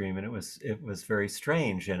rattlesnake dream, and it was very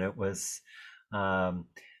strange. And it was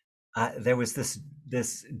there was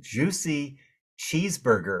this juicy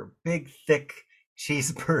cheeseburger, big thick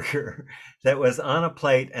cheeseburger that was on a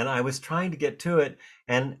plate, and I was trying to get to it,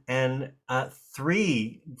 and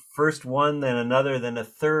three, first one, then another, then a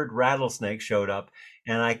third rattlesnake showed up,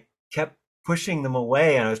 and I kept pushing them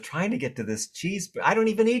away, and I was trying to get to this cheese. I don't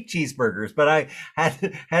even eat cheeseburgers, but I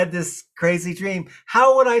had this crazy dream.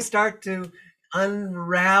 How would I start to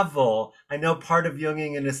unravel? I know part of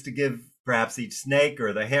Jungian is to give perhaps each snake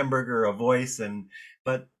or the hamburger a voice,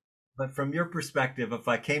 but from your perspective, if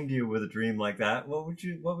I came to you with a dream like that, what would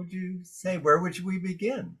you say? Where would we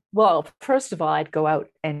begin? Well, first of all, I'd go out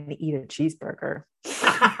and eat a cheeseburger.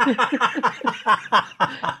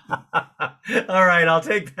 All right, I'll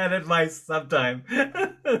take that advice sometime.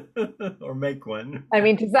 Or make one. I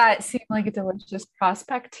mean, does that seem like a delicious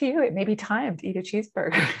prospect to you? It may be time to eat a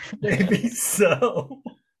cheeseburger. Maybe so.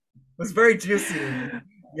 It was very juicy.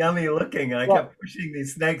 yummy looking. I Well, kept pushing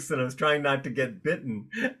these snakes and I was trying not to get bitten.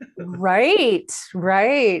 right,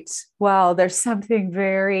 right. Well, there's something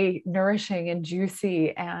very nourishing and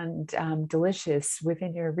juicy and delicious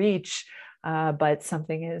within your reach, but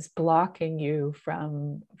something is blocking you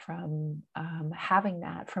from having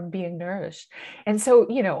that, from being nourished. And so,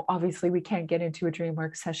 obviously, we can't get into a dream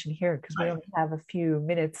work session here because we Right. only have a few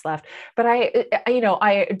minutes left. But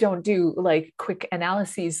I don't do like quick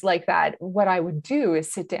analyses like that. What I would do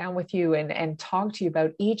is sit down with you and talk to you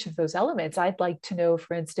about each of those elements. I'd like to know,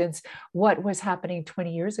 for instance, what was happening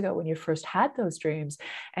 20 years ago when you first had those dreams.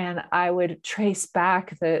 And I would trace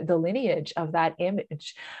back the lineage of that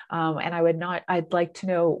image. And I'd like to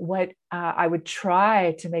know what I would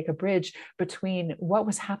try to make a bridge between what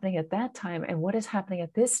was happening at that time and what is happening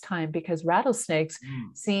at this time, because rattlesnakes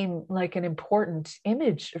Mm. seem like an important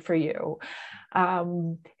image for you.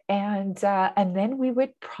 Um, and then we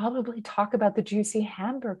would probably talk about the juicy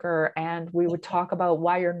hamburger, and we would talk about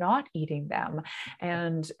why you're not eating them,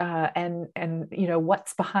 and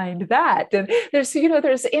what's behind that. And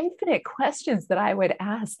there's infinite questions that I would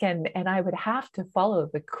ask, and I would have to follow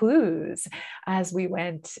the clues as we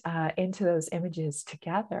went into those images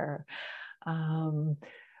together. Um,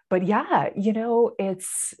 but yeah,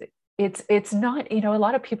 it's not, a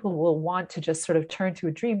lot of people will want to just sort of turn to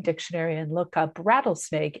a dream dictionary and look up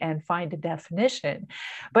rattlesnake and find a definition.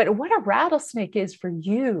 But what a rattlesnake is for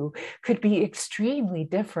you could be extremely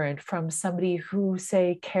different from somebody who,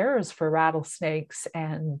 say, cares for rattlesnakes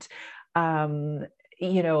and um,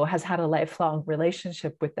 has had a lifelong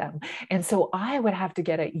relationship with them. And so I would have to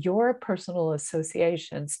get at your personal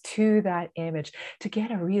associations to that image to get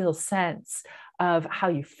a real sense of how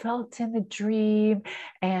you felt in the dream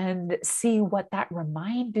and see what that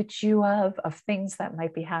reminded you of things that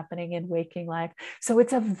might be happening in waking life. So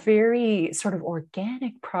it's a very sort of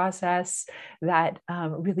organic process that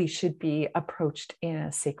really should be approached in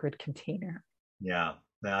a sacred container. Yeah.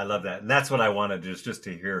 Yeah, I love that. And that's what I wanted just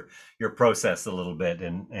to hear your process a little bit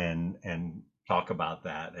and talk about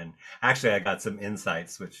that. And actually I got some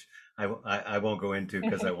insights which I won't go into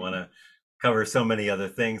because I want to cover so many other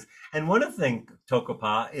things. And one of the things,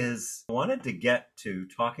 Tokopa, is I wanted to get to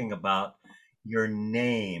talking about your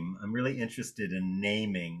name. I'm really interested in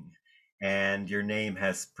naming, and your name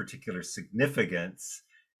has particular significance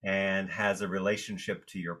and has a relationship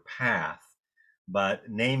to your path. But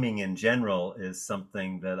naming in general is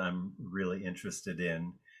something that I'm really interested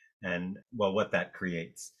in and, well, what that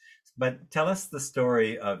creates. But tell us the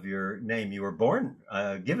story of your name. You were born,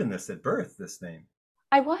 given this at birth, this name.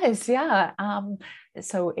 I was, yeah.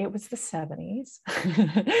 So it was the 70s.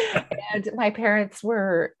 And my parents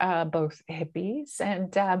were both hippies.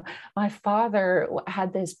 And my father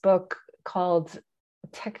had this book called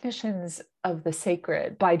Technicians of the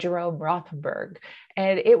Sacred by Jerome Rothenberg.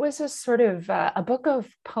 And it was a sort of a book of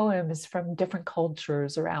poems from different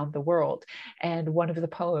cultures around the world. And one of the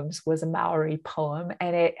poems was a Maori poem,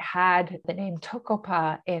 and it had the name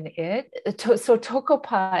Tokopa in it. So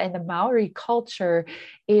Tokopa in the Maori culture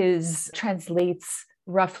is translates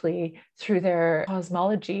roughly through their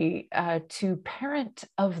cosmology to parent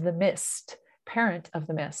of the mist, parent of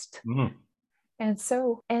the mist. Mhm. And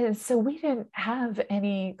so we didn't have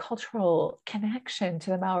any cultural connection to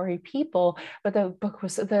the Maori people, but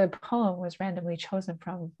the poem was randomly chosen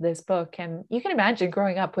from this book. And you can imagine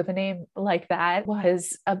growing up with a name like that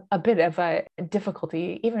was a bit of a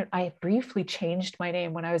difficulty. Even I briefly changed my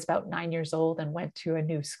name when I was about 9 years old and went to a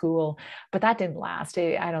new school, but that didn't last.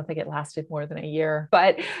 I don't think it lasted more than a year.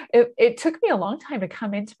 But it took me a long time to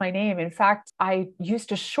come into my name. In fact, I used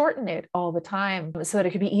to shorten it all the time so that it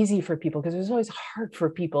could be easy for people, because it was always hard for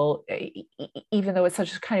people, even though it's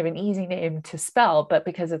such kind of an easy name to spell, but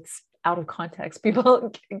because it's out of context,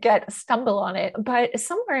 people stumble on it. But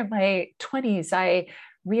somewhere in my 20s, I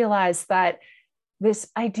realized that this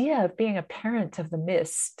idea of being a parent of the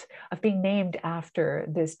mist, of being named after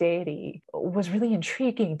this deity, was really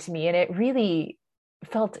intriguing to me. And it really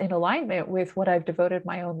felt in alignment with what I've devoted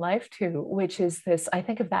my own life to, which is this. I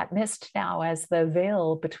think of that mist now as the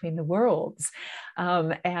veil between the worlds.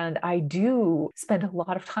 And I do spend a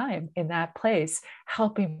lot of time in that place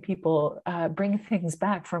helping people bring things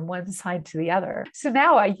back from one side to the other. So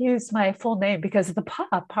now I use my full name because the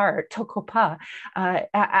pa part, Tokopa,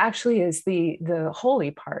 actually is the holy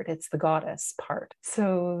part. It's the goddess part.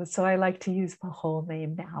 So I like to use the whole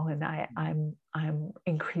name now, and I'm I'm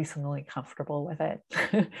increasingly comfortable with it.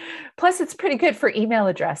 Plus, it's pretty good for email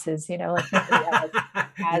addresses, like nobody else Yeah,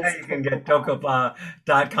 has you can get Tocopa.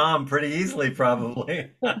 tocopa.com pretty easily,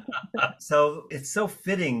 probably. So it's so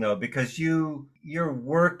fitting though, because your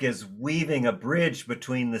work is weaving a bridge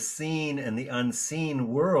between the seen and the unseen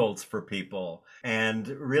worlds for people, and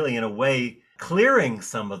really, in a way, clearing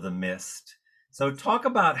some of the mist. So talk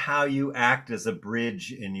about how you act as a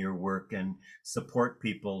bridge in your work and support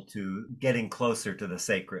people to getting closer to the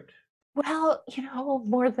sacred. Well,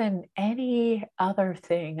 more than any other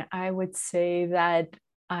thing, I would say that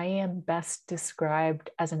I am best described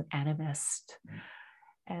as an animist.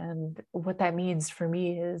 And what that means for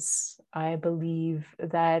me is I believe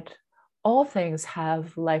that all things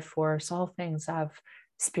have life force, all things have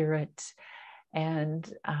spirit. And,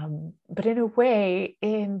 but in a way,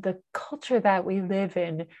 in the culture that we live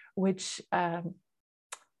in, which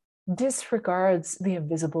disregards the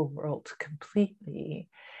invisible world completely,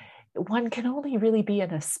 one can only really be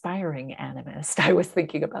an aspiring animist. I was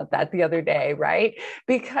thinking about that the other day, right?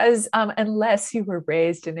 Because unless you were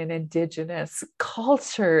raised in an indigenous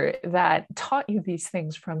culture that taught you these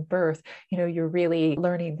things from birth, you're really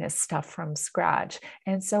learning this stuff from scratch.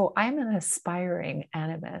 And so I'm an aspiring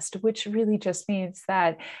animist, which really just means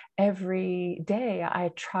that every day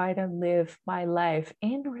I try to live my life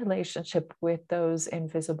in relationship with those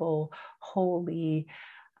invisible, holy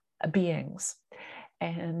beings.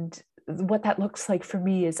 And what that looks like for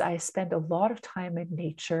me is I spend a lot of time in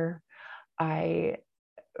nature. I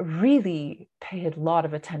really pay a lot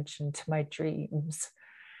of attention to my dreams.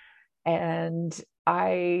 And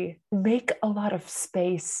I make a lot of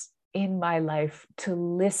space in my life to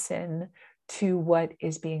listen to what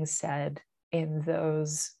is being said in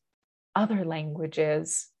those other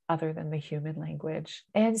languages other than the human language.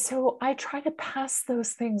 And so I try to pass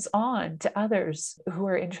those things on to others who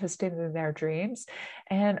are interested in their dreams.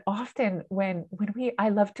 And often I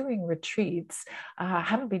love doing retreats. I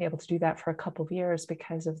haven't been able to do that for a couple of years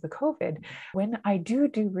because of the COVID. When I do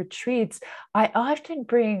retreats, I often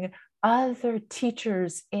bring other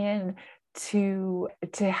teachers in to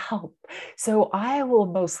help. So I will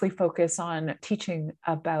mostly focus on teaching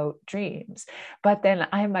about dreams, but then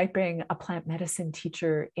I might bring a plant medicine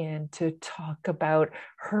teacher in to talk about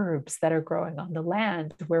herbs that are growing on the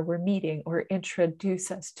land where we're meeting, or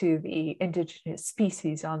introduce us to the indigenous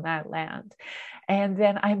species on that land. And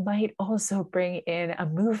then I might also bring in a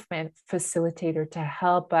movement facilitator to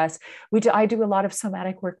help us. I do a lot of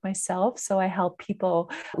somatic work myself, so I help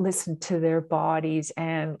people listen to their bodies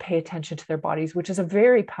and pay attention to their bodies, which is a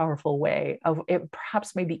very powerful way of it,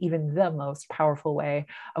 perhaps maybe even the most powerful way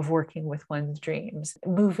of working with one's dreams,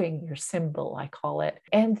 moving your symbol, I call it.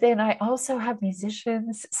 And then I also have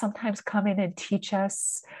musicians sometimes come in and teach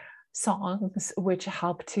us songs which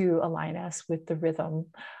help to align us with the rhythm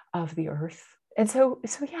of the earth. And so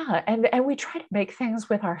yeah, and we try to make things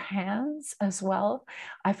with our hands as well.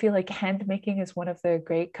 I feel like hand making is one of the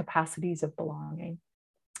great capacities of belonging,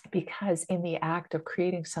 because in the act of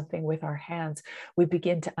creating something with our hands, we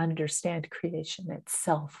begin to understand creation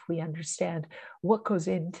itself. We understand what goes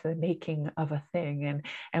into the making of a thing,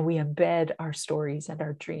 and we embed our stories and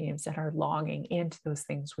our dreams and our longing into those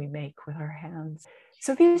things we make with our hands.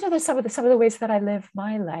 So these are some of the ways that I live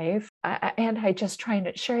my life, and I just try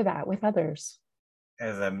and share that with others.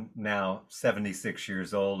 As I'm now 76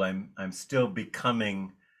 years old, I'm still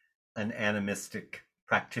becoming an animistic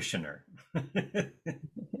practitioner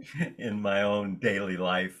in my own daily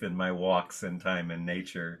life, in my walks and time in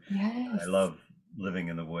nature. I Yes. love living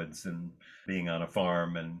in the woods and being on a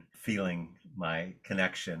farm and feeling my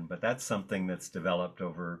connection, but that's something that's developed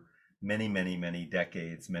over many, many, many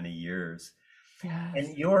decades, many years. Yes.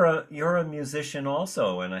 And you're a musician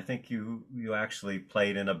also, and I think you actually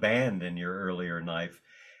played in a band in your earlier life.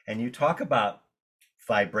 And you talk about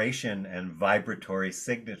vibration and vibratory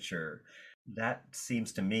signature. That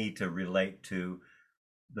seems to me to relate to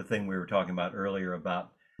the thing we were talking about earlier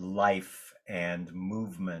about life and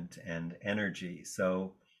movement and energy.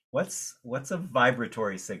 So what's a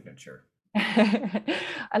vibratory signature?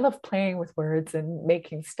 I love playing with words and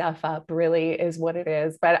making stuff up, really is what it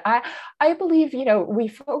is. But I believe, we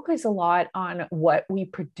focus a lot on what we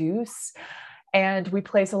produce, and we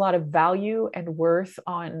place a lot of value and worth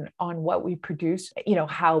on what we produce,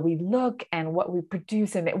 how we look and what we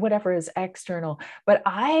produce and whatever is external. But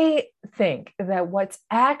I think that what's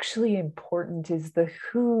actually important is the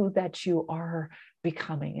who that you are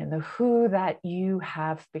becoming and the who that you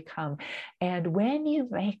have become. And when you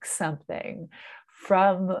make something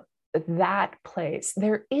from that place,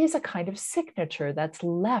 there is a kind of signature that's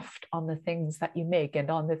left on the things that you make and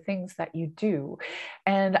on the things that you do.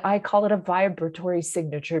 And I call it a vibratory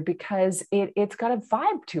signature because it's got a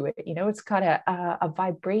vibe to it. It's got a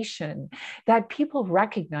vibration that people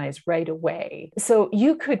recognize right away. So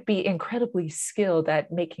you could be incredibly skilled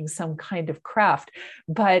at making some kind of craft,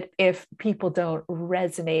 but if people don't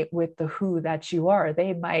resonate with the who that you are,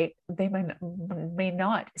 they may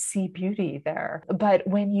not see beauty there. But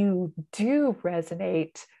when you do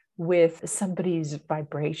resonate with somebody's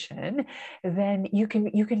vibration, then you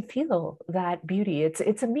can feel that beauty.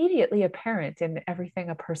 It's immediately apparent in everything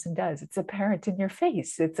a person does. It's apparent in your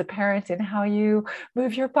face. It's apparent in how you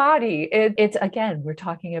move your body. It's again, we're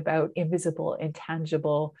talking about invisible,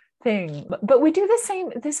 intangible thing, but we do the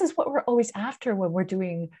same. This is what we're always after when we're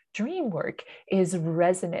doing dream work, is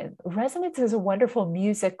resonance. Resonance is a wonderful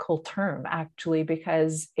musical term, actually,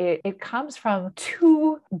 because it comes from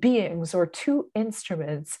two beings or two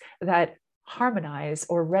instruments that harmonize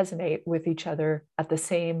or resonate with each other at the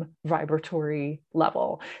same vibratory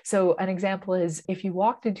level. So an example is if you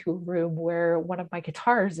walked into a room where one of my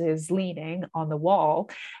guitars is leaning on the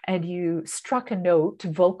wall and you struck a note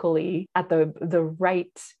vocally at the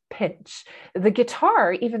right pitch, the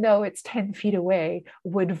guitar, even though it's 10 feet away,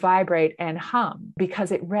 would vibrate and hum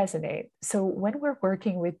because it resonates. So when we're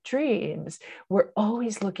working with dreams, we're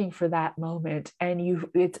always looking for that moment. And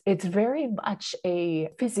it's very much a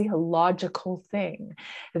physiological thing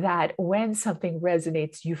that when something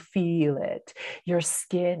resonates, you feel it. Your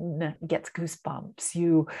skin gets goosebumps.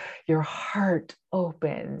 Your heart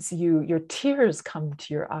opens. Your tears come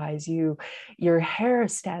to your eyes. Your hair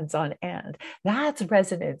stands on end. That's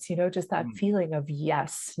resonance. Just that feeling of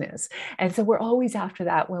yesness. And so we're always after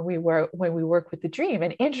that when we work with the dream.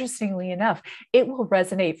 And interestingly enough, it will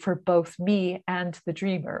resonate for both me and the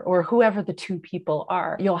dreamer, or whoever the two people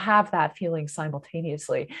are. You'll have that feeling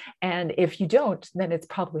simultaneously. And if you don't, then it's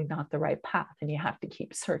probably not the right path, and you have to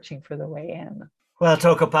keep searching for the way in. Well,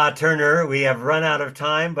 Tokapa Turner, we have run out of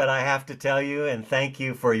time, but I have to tell you and thank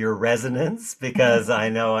you for your resonance, because I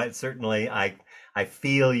know I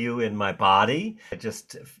feel you in my body. I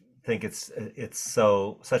just think it's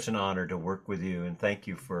such an honor to work with you, and thank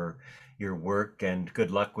you for your work, and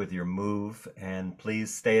good luck with your move. And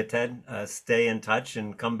please stay in touch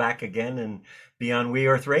and come back again and be on We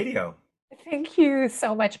Earth Radio. Thank you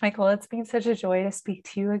so much, Michael. It's been such a joy to speak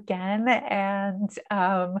to you again. And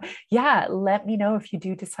let me know if you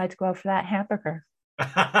do decide to go out for that hamburger.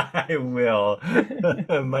 I will.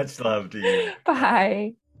 Much love to you.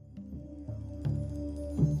 Bye.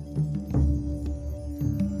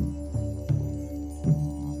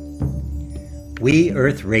 We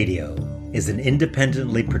Earth Radio is an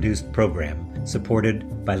independently produced program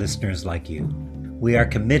supported by listeners like you. We are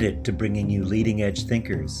committed to bringing you leading-edge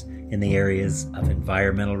thinkers in the areas of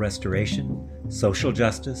environmental restoration, social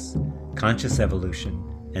justice, conscious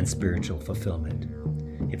evolution, and spiritual fulfillment.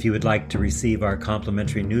 If you would like to receive our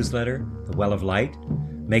complimentary newsletter, The Well of Light,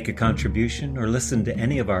 make a contribution, or listen to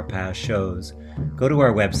any of our past shows, go to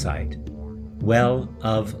our website,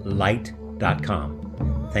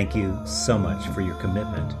 welloflight.com. Thank you so much for your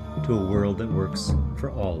commitment to a world that works for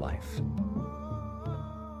all life.